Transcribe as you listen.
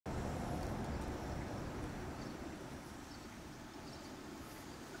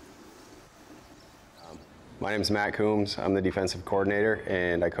My name is Matt Coombs. I'm the defensive coordinator,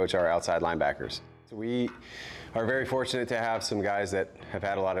 and I coach our outside linebackers. So we are very fortunate to have some guys that have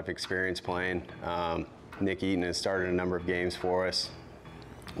had a lot of experience playing. Nick Eaton has started a number of games for us.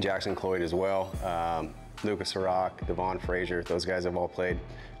 Jackson Cloyd as well. Lucas Sirac, Devon Frazier, those guys have all played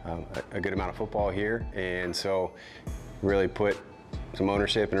a good amount of football here, and so really put some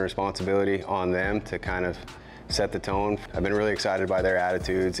ownership and responsibility on them to kind of set the tone. I've been really excited by their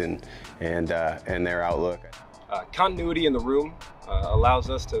attitudes and their outlook. Continuity in the room allows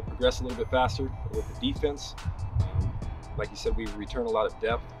us to progress a little bit faster with the defense. Like you said, we return a lot of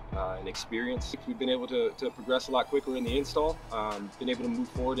depth and experience. We've been able to progress a lot quicker in the install, been able to move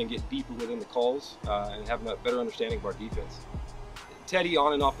forward and get deeper within the calls and have a better understanding of our defense. Teddy,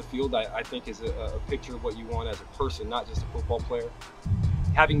 on and off the field, I think is a picture of what you want as a person, not just a football player.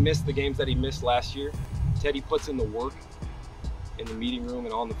 Having missed the games that he missed last year, Teddy puts in the work in the meeting room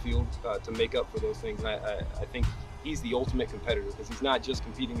and on the field to make up for those things. And I think he's the ultimate competitor because he's not just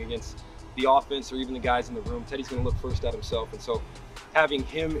competing against the offense or even the guys in the room. Teddy's going to look first at himself. And so having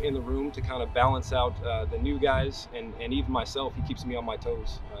him in the room to kind of balance out the new guys and even myself, he keeps me on my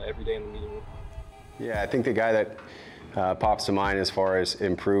toes every day in the meeting room. Yeah, I think the guy that pops to mind as far as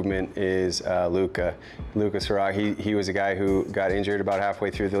improvement is Lucas Sirac. He was a guy who got injured about halfway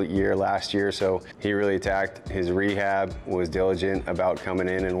through the year last year, so he really attacked his rehab, was diligent about coming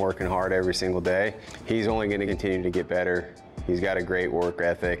in and working hard every single day. He's only going to continue to get better. He's got a great work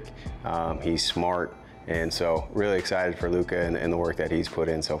ethic. He's smart, and so really excited for Luca and the work that he's put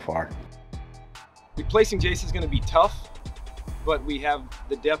in so far. Replacing Jace is going to be tough, but we have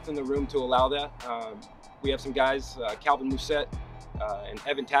the depth in the room to allow that. We have some guys, Calvin Musette and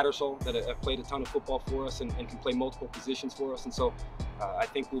Evan Tattersall, that have played a ton of football for us and can play multiple positions for us, and so I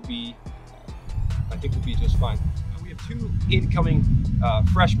think we'll be just fine. We have two incoming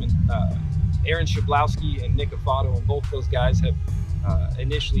freshmen, Aaron Shablowski and Nick Afato, and both those guys have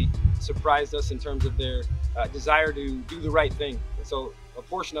initially surprised us in terms of their desire to do the right thing. And so a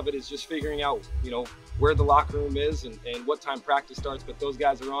portion of it is just figuring out, where the locker room is and what time practice starts, but those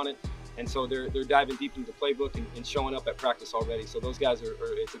guys are on it. And so they're diving deep into the playbook and showing up at practice already. So those guys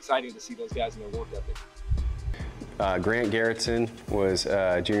it's exciting to see those guys in their work ethic. Grant Garrettson was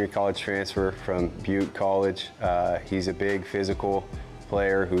a junior college transfer from Butte College. He's a big physical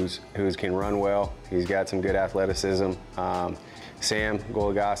player who can run well. He's got some good athleticism. Sam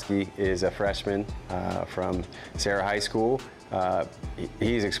Goligoski is a freshman from Sarah High School.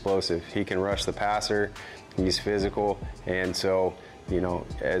 He's explosive. He can rush the passer. He's physical, and so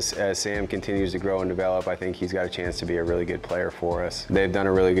as Sam continues to grow and develop, I think he's got a chance to be a really good player for us. They've done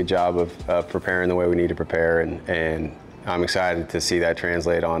a really good job of preparing the way we need to prepare, and I'm excited to see that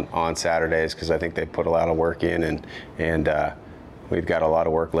translate on Saturdays because I think they've put a lot of work in, and we've got a lot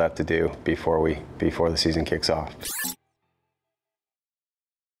of work left to do before the season kicks off.